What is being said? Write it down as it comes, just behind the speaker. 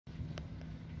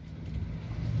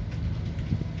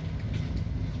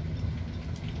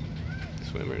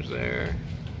Swimmers there.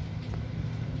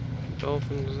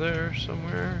 Dolphins there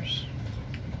somewhere.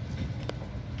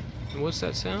 And what's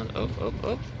that sound? Up, up,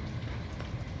 up.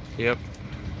 Yep.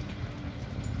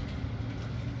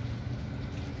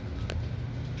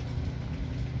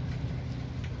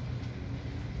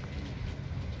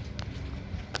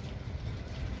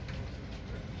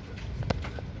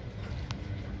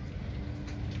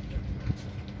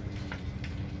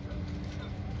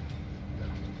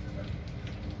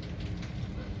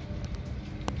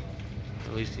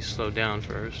 At least he slowed down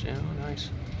first. Yeah, nice.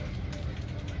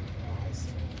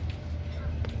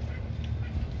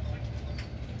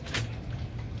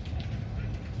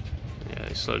 Yeah,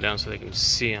 they slowed down so they can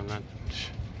see him, not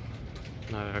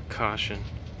out of caution.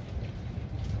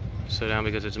 Slow down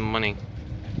because it's money.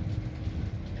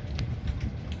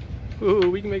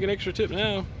 Ooh, we can make an extra tip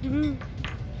now. Woohoo!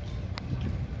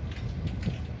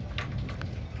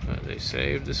 But they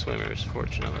saved the swimmers,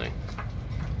 fortunately.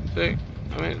 See?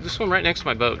 I mean, just swim right next to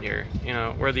my boat here, you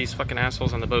know, where these fucking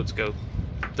assholes on the boats go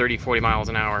 30, 40 miles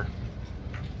an hour,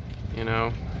 you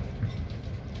know.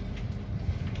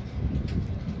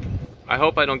 I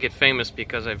hope I don't get famous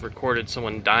because I've recorded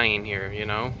someone dying here, you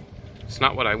know. It's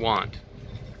not what I want.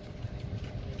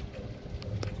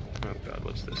 Oh God,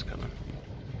 what's this coming?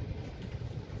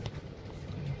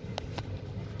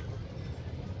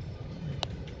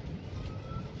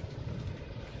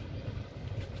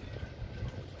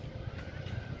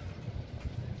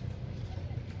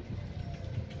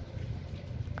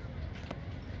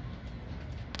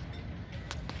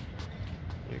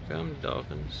 Here come the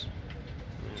dolphins.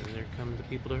 And there come the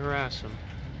people to harass them.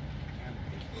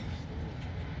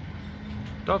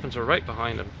 Dolphins are right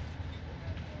behind them.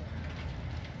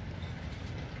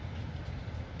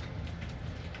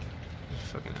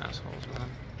 Fucking assholes, man.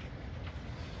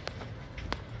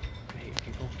 I hate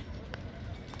people.